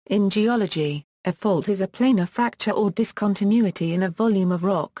In geology, a fault is a planar fracture or discontinuity in a volume of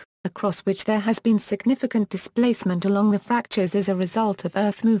rock, across which there has been significant displacement along the fractures as a result of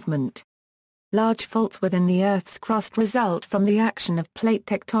Earth movement. Large faults within the Earth's crust result from the action of plate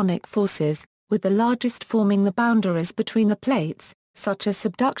tectonic forces, with the largest forming the boundaries between the plates, such as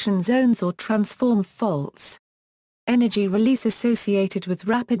subduction zones or transformed faults. Energy release associated with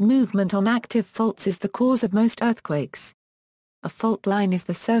rapid movement on active faults is the cause of most earthquakes. A fault line is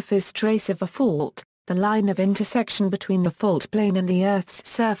the surface trace of a fault, the line of intersection between the fault plane and the Earth's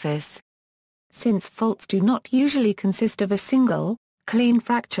surface. Since faults do not usually consist of a single, clean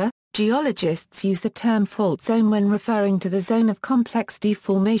fracture, geologists use the term fault zone when referring to the zone of complex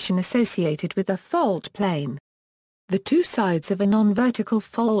deformation associated with a fault plane. The two sides of a non-vertical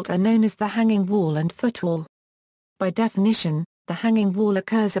fault are known as the hanging wall and footwall. By definition, the hanging wall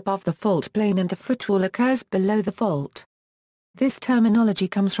occurs above the fault plane and the footwall occurs below the fault. This terminology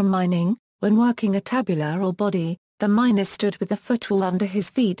comes from mining. When working a tabular or body, the miner stood with the footwall under his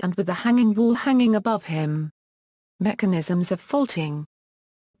feet and with the hanging wall hanging above him. Mechanisms of faulting.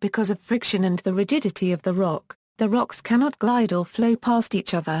 Because of friction and the rigidity of the rocks cannot glide or flow past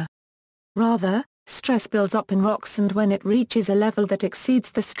each other. Rather, stress builds up in rocks, and when it reaches a level that exceeds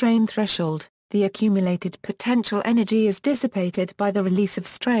the strain threshold, the accumulated potential energy is dissipated by the release of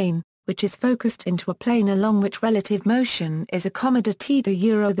strain, which is focused into a plane along which relative motion is a commodity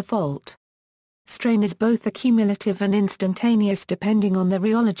to the fault. Strain is both accumulative and instantaneous depending on the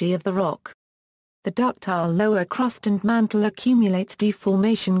rheology of the rock. The ductile lower crust and mantle accumulates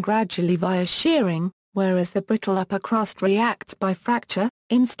deformation gradually via shearing, whereas the brittle upper crust reacts by fracture,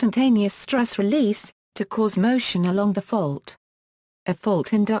 instantaneous stress release, to cause motion along the fault. A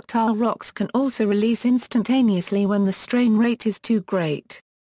fault in ductile rocks can also release instantaneously when the strain rate is too great.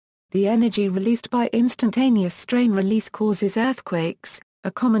 The energy released by instantaneous strain release causes earthquakes, a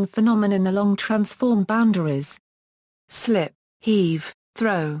common phenomenon along transform boundaries. Slip, heave,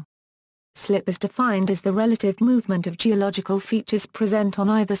 throw. Slip is defined as the relative movement of geological features present on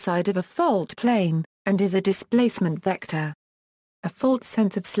either side of a fault plane, and is a displacement vector. A fault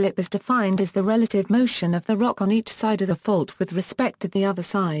sense of slip is defined as the relative motion of the rock on each side of the fault with respect to the other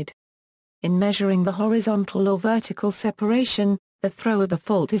side. In measuring the horizontal or vertical separation, the throw of the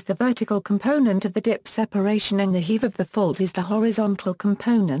fault is the vertical component of the dip separation and the heave of the fault is the horizontal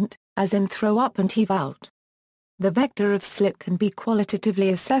component, as in throw up and heave out. The vector of slip can be qualitatively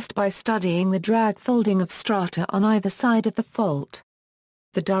assessed by studying the drag folding of strata on either side of the fault.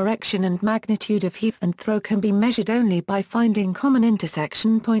 The direction and magnitude of heave and throw can be measured only by finding common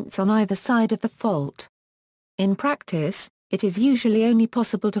intersection points on either side of the fault. In practice, it is usually only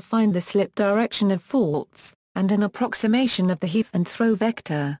possible to find the slip direction of faults, and an approximation of the heave and throw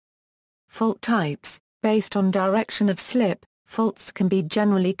vector. Fault types. Based on direction of slip, faults can be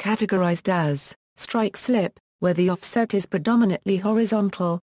generally categorized as strike slip, where the offset is predominantly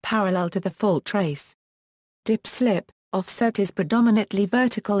horizontal, parallel to the fault trace. Dip slip, offset is predominantly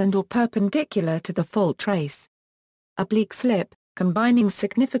vertical and/or perpendicular to the fault trace. Oblique slip, combining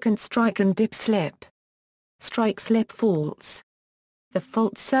significant strike and dip slip. Strike slip faults. The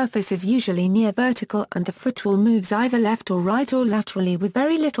fault surface is usually near vertical and the footwall moves either left or right or laterally with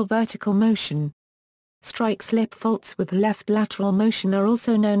very little vertical motion. Strike slip faults with left lateral motion are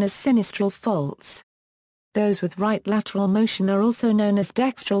also known as Sinestro Faults. Those with right lateral motion are also known as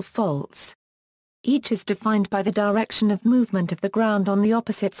dextral faults. Each is defined by the direction of movement of the ground on the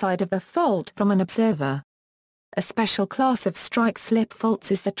opposite side of the fault from an observer. A special class of strike-slip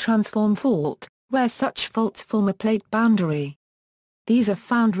faults is the transform fault, where such faults form a plate boundary. These are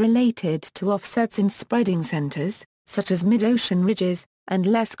found related to offsets in spreading centers, such as mid-ocean ridges, and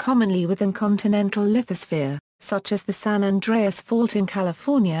less commonly within continental lithosphere, such as the San Andreas Fault in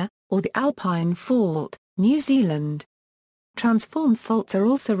California, or the Alpine Fault, New Zealand. Transform faults are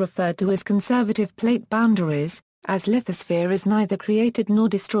also referred to as conservative plate boundaries, as lithosphere is neither created nor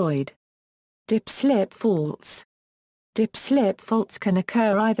destroyed. Dip-slip faults. Dip-slip faults can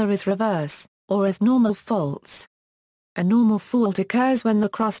occur either as reverse, or as normal faults. A normal fault occurs when the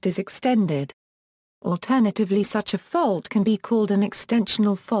crust is extended. Alternatively, such a fault can be called an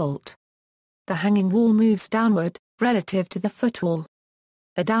extensional fault. The hanging wall moves downward, relative to the footwall.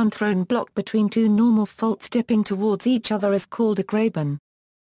 A downthrown block between two normal faults dipping towards each other is called a graben.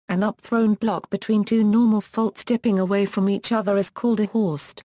 An upthrown block between two normal faults dipping away from each other is called a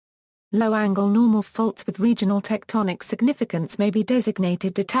horst. Low-angle normal faults with regional tectonic significance may be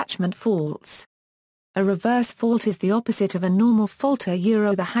designated detachment faults. A reverse fault is the opposite of a normal fault.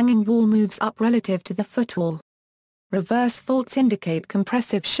 The hanging wall moves up relative to the footwall. Reverse faults indicate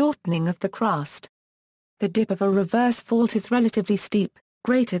compressive shortening of the crust. The dip of a reverse fault is relatively steep,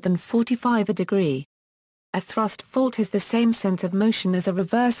 greater than 45 degree. A thrust fault has the same sense of motion as a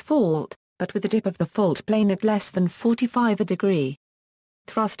reverse fault, but with a dip of the fault plane at less than 45 degree.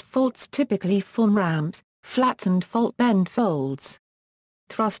 Thrust faults typically form ramps, flats and fault bend folds.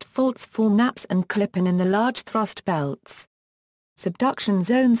 Thrust faults form naps and clip-in the large thrust belts. Subduction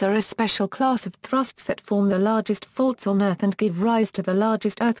zones are a special class of thrusts that form the largest faults on Earth and give rise to the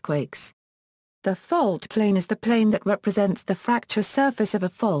largest earthquakes. The fault plane is the plane that represents the fracture surface of a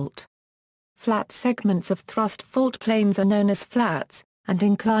fault. Flat segments of thrust fault planes are known as flats, and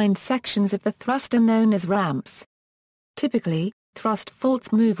inclined sections of the thrust are known as ramps. Typically, thrust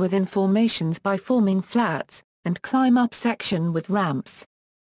faults move within formations by forming flats, and climb up section with ramps.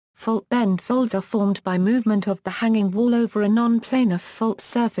 Fault bend folds are formed by movement of the hanging wall over a non-planar fault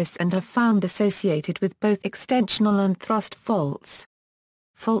surface and are found associated with both extensional and thrust faults.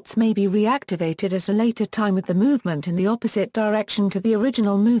 Faults may be reactivated at a later time with the movement in the opposite direction to the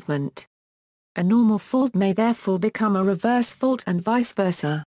original movement. A normal fault may therefore become a reverse fault and vice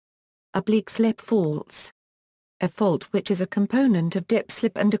versa. Oblique slip faults. A fault which is a component of dip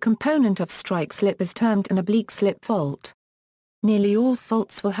slip and a component of strike slip is termed an oblique slip fault. Nearly all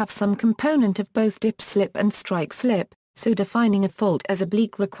faults will have some component of both dip slip and strike slip, so defining a fault as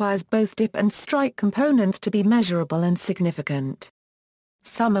oblique requires both dip and strike components to be measurable and significant.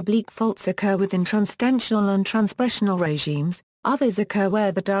 Some oblique faults occur within transtensional and transpressional regimes, others occur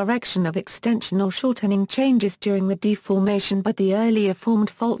where the direction of extensional shortening changes during the deformation but the earlier formed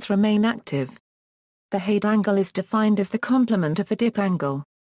faults remain active. The head angle is defined as the complement of the dip angle.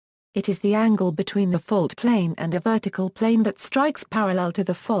 It is the angle between the fault plane and a vertical plane that strikes parallel to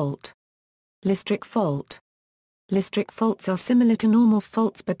the fault. Listric fault. Listric faults are similar to normal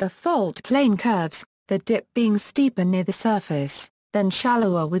faults but the fault plane curves, the dip being steeper near the surface, then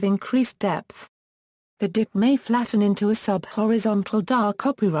shallower with increased depth. The dip may flatten into a sub-horizontal dark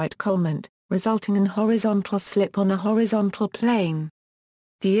copyright colmant, resulting in horizontal slip on a horizontal plane.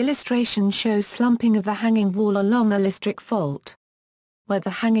 The illustration shows slumping of the hanging wall along a listric fault. Where the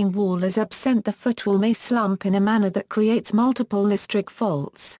hanging wall is absent, the footwall may slump in a manner that creates multiple listric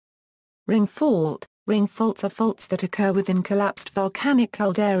faults. Ring fault. Ring faults are faults that occur within collapsed volcanic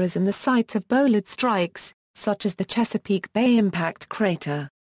calderas and the sites of bolide strikes, such as the Chesapeake Bay impact crater.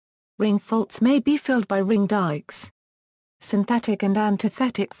 Ring faults may be filled by ring dikes. Synthetic and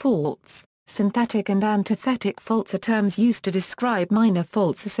antithetic faults. Synthetic and antithetic faults are terms used to describe minor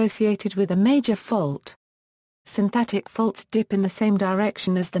faults associated with a major fault. Synthetic faults dip in the same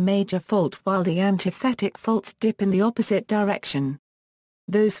direction as the major fault while the antithetic faults dip in the opposite direction.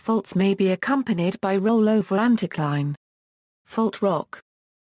 Those faults may be accompanied by rollover anticline. Fault rock.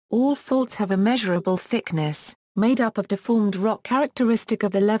 All faults have a measurable thickness, made up of deformed rock characteristic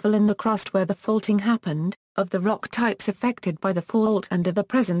of the level in the crust where the faulting happened, of the rock types affected by the fault and of the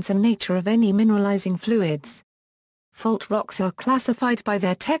presence and nature of any mineralizing fluids. Fault rocks are classified by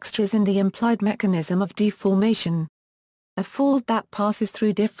their textures and the implied mechanism of deformation. A fault that passes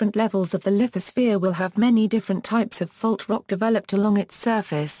through different levels of the lithosphere will have many different types of fault rock developed along its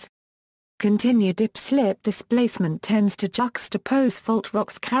surface. Continued dip-slip displacement tends to juxtapose fault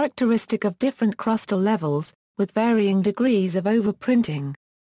rocks characteristic of different crustal levels, with varying degrees of overprinting.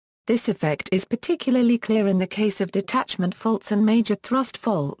 This effect is particularly clear in the case of detachment faults and major thrust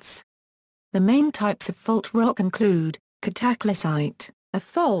faults. The main types of fault rock include, cataclysite, a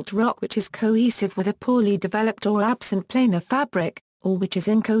fault rock which is cohesive with a poorly developed or absent planar fabric, or which is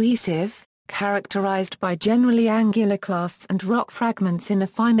incohesive, characterized by generally angular clasts and rock fragments in a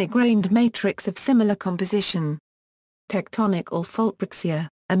finer-grained matrix of similar composition. Tectonic or fault breccia,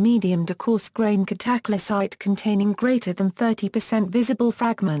 a medium to coarse-grained cataclysite containing greater than 30% visible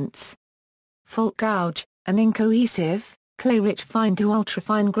fragments. Fault gouge, an incohesive, clay-rich fine to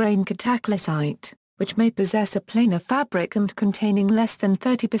ultrafine-grained cataclysite, which may possess a planar fabric and containing less than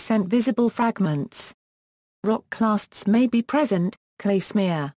 30% visible fragments. Rock clasts may be present, clay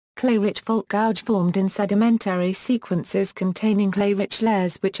smear, clay-rich fault gouge formed in sedimentary sequences containing clay-rich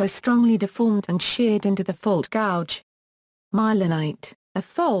layers which are strongly deformed and sheared into the fault gouge. Myelinite, a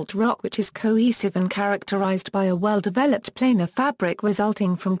fault rock which is cohesive and characterized by a well-developed planar fabric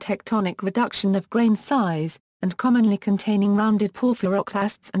resulting from tectonic reduction of grain size, and commonly containing rounded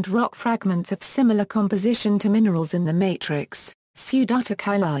porphyroclasts and rock fragments of similar composition to minerals in the matrix.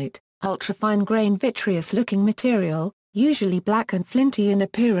 Pseudotactylite, ultrafine-grained vitreous-looking material, usually black and flinty in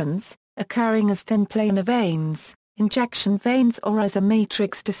appearance, occurring as thin planar veins, injection veins or as a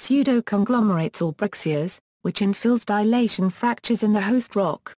matrix to pseudoconglomerates or breccias, which infills dilation fractures in the host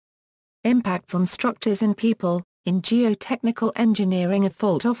rock. Impacts on structures and people. In geotechnical engineering, a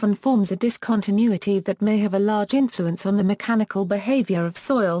fault often forms a discontinuity that may have a large influence on the mechanical behavior of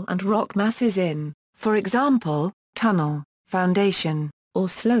soil and rock masses in, for example, tunnel, foundation, or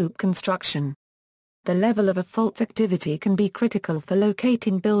slope construction. The level of a fault's activity can be critical for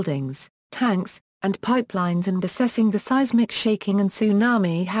locating buildings, tanks, and pipelines and assessing the seismic shaking and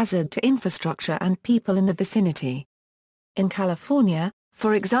tsunami hazard to infrastructure and people in the vicinity. In California,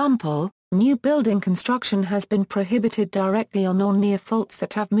 for example, new building construction has been prohibited directly on or near faults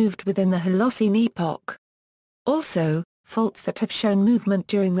that have moved within the Holocene epoch. Also, faults that have shown movement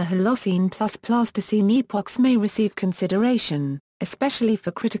during the Holocene plus Pleistocene epochs may receive consideration, especially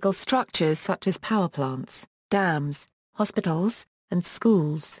for critical structures such as power plants, dams, hospitals, and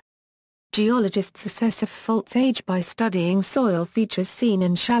schools. Geologists assess a fault's age by studying soil features seen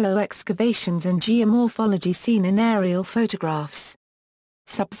in shallow excavations and geomorphology seen in aerial photographs.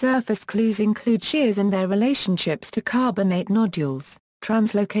 Subsurface clues include shears and their relationships to carbonate nodules,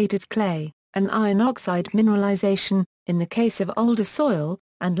 translocated clay, and iron oxide mineralization, in the case of older soil,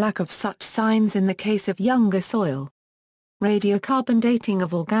 and lack of such signs in the case of younger soil. Radiocarbon dating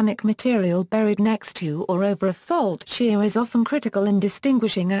of organic material buried next to or over a fault shear is often critical in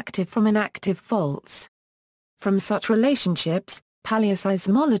distinguishing active from inactive faults. From such relationships,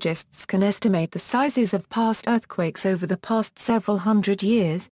 paleoseismologists can estimate the sizes of past earthquakes over the past several hundred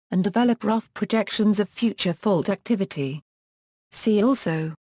years, and develop rough projections of future fault activity. See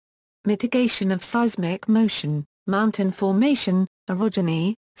also: mitigation of seismic motion, mountain formation,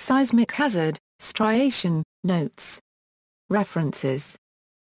 orogeny, seismic hazard, striation, notes. References.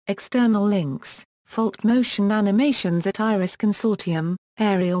 External links: Fault motion animations at IRIS Consortium,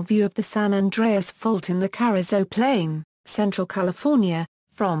 aerial view of the San Andreas Fault in the Carrizo Plain, Central California,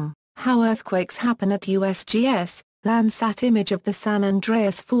 from How Earthquakes Happen at USGS, Landsat image of the San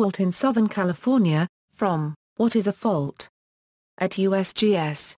Andreas Fault in Southern California, from What is a Fault? At USGS.